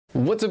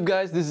What's up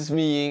guys, this is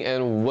me Ying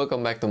and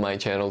welcome back to my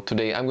channel.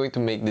 Today I'm going to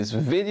make this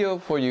video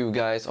for you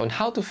guys on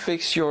how to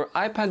fix your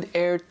iPad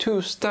Air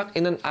 2 stuck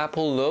in an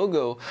Apple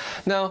logo.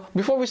 Now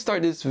before we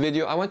start this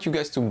video, I want you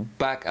guys to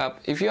back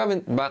up. If you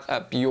haven't backed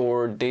up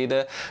your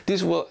data,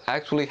 this will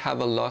actually have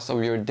a loss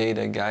of your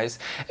data guys,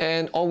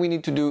 and all we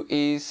need to do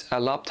is a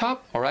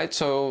laptop. Alright,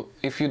 so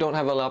if you don't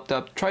have a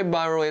laptop, try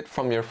borrow it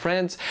from your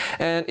friends,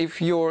 and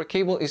if your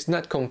cable is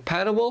not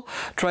compatible,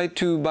 try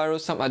to borrow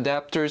some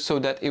adapters so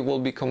that it will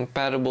be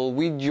compatible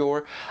with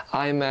your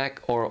iMac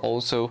or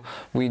also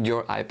with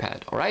your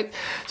iPad. Alright,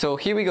 so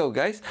here we go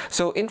guys.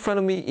 So in front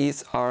of me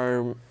is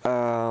our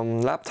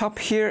laptop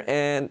here,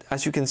 and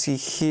as you can see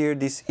here,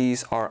 this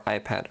is our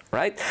iPad.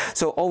 Right,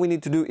 so all we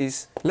need to do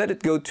is let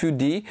it go to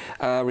the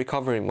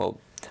recovery mode.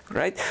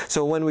 Right,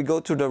 so when we go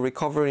to the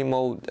recovery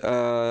mode,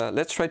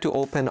 let's try to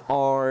open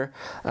our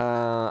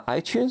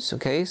iTunes.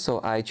 Okay, so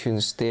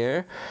iTunes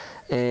there,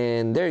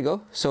 and there you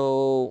go.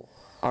 So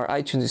our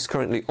iTunes is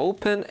currently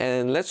open,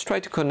 and let's try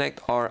to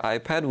connect our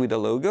iPad with the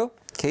logo.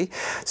 Okay,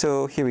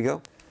 so here we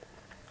go.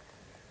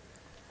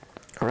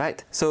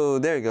 Alright, so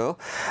there you go.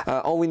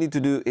 All we need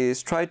to do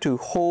is try to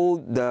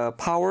hold the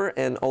power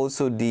and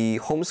also the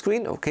home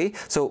screen. Okay,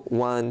 so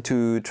 1,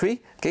 2,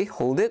 3. Okay,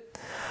 hold it.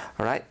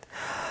 Alright,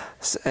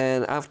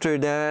 and after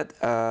that,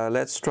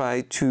 let's try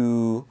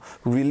to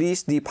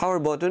release the power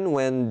button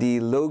when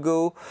the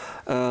logo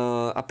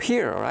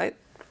appear. Alright.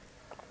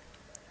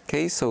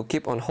 Okay, so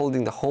keep on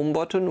holding the home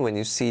button when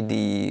you see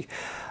the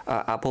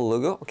Apple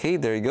logo. Okay,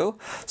 there you go.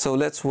 So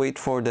let's wait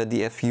for the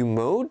DFU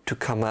mode to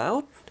come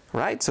out.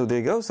 Right, so there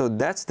you go. So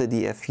that's the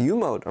DFU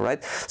mode. All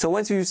right, so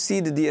once you see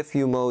the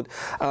DFU mode,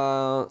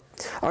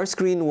 our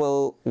screen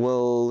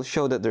will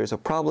show that there's a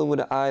problem with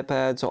the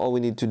iPad. So all we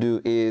need to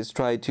do is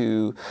try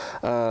to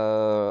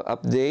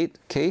update.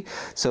 Okay,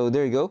 so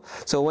there you go.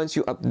 So once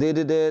you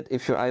updated it,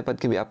 if your iPad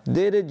can be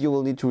updated, you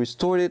will need to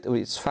restore it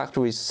with its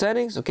factory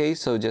settings. Okay,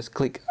 so just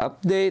click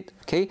update.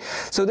 Okay,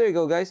 so there you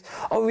go guys.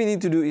 All we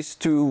need to do is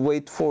to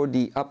wait for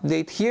the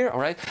update here. All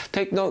right,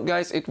 take note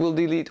guys, it will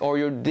delete all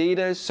your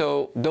data,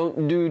 so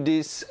don't do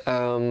these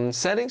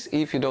settings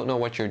if you don't know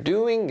what you're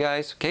doing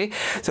guys. Okay,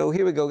 so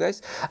here we go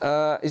guys.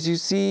 As you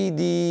see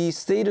the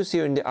status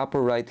here in the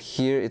upper right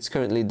here, it's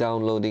currently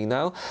downloading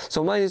now.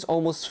 So mine is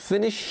almost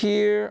finished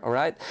here. All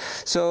right,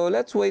 so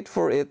let's wait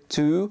for it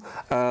to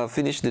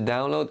finish the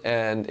download,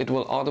 and it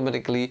will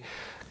automatically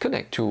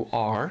connect to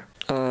our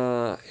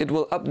it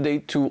will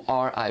update to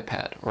our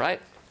iPad. Right,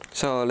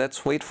 so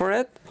let's wait for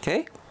it.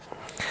 Okay,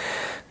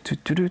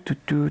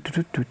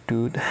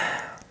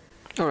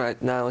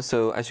 alright, now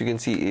so as you can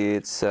see,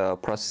 it's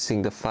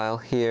processing the file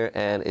here,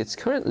 and it's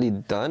currently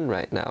done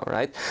right now.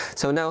 Right,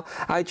 so now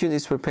iTunes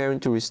is preparing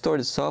to restore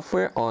the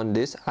software on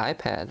this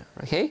iPad.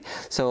 Okay,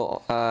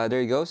 so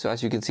there you go. So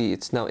as you can see,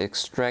 it's now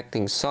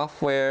extracting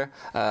software.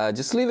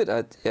 Just leave it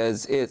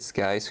as is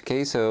guys.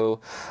 Okay,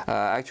 so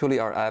actually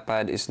our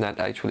iPad is not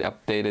actually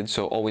updated,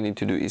 so all we need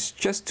to do is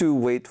just to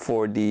wait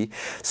for the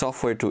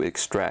software to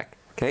extract.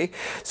 Okay,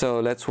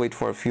 so let's wait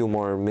for a few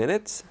more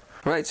minutes.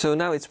 Right, so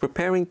now it's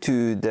preparing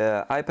to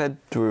the iPad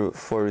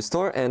for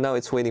restore, and now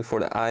it's waiting for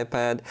the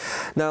iPad.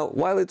 Now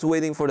while it's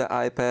waiting for the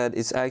iPad,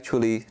 it's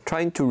actually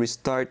trying to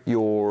restart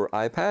your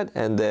iPad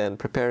and then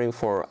preparing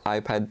for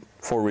iPad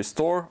for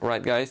restore.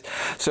 Right guys,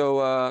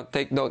 so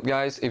take note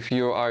guys, if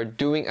you are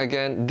doing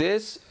again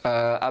this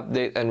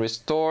update and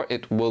restore,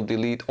 it will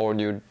delete all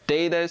your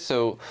data,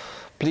 so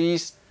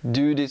please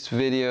do this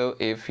video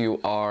if you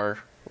are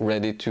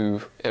ready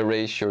to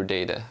erase your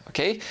data.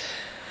 Okay.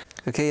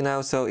 Okay, now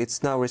so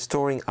it's now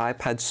restoring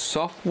iPad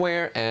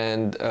software,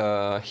 and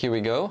here we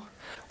go.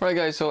 Alright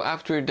guys, so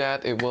after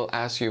that it will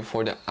ask you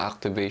for the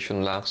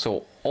activation lock.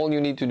 So all you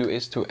need to do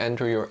is to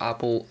enter your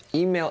Apple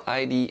email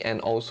ID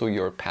and also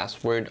your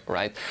password.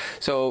 Right,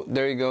 so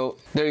there you go,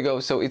 there you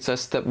go. So it's a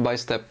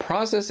step-by-step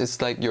process.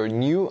 It's like your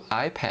new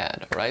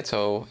iPad. Right,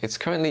 so it's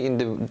currently in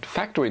the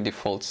factory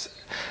defaults,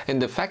 in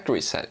the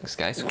factory settings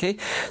guys. Okay,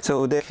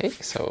 so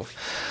so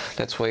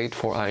let's wait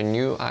for our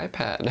new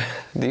iPad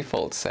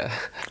default set.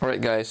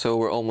 Alright guys, so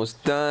we're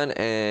almost done,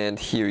 and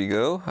here you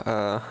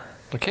go.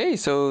 Okay,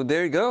 so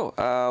there you go.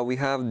 We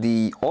have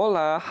the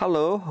hola,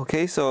 hello.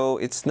 Okay, so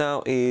it's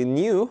now a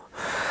new.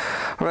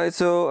 Alright,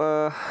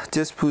 so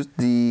just put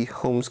the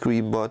home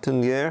screen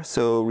button there.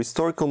 So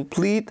restore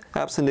complete.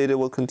 Apps and data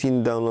will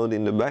continue download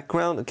in the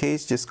background. Okay,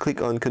 so just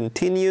click on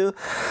continue.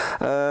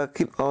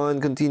 Keep on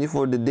continue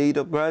for the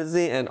data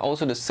processing and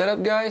also the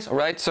setup guys.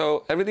 Alright,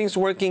 so everything's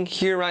working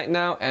here right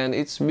now, and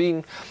it's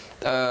being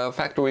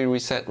factory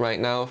reset right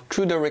now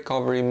through the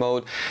recovery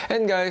mode.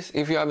 And guys,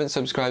 if you haven't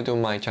subscribed to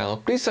my channel,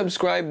 please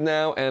subscribe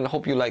now, and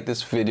hope you like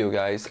this video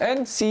guys,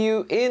 and see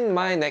you in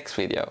my next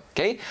video.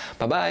 Okay,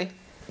 bye bye.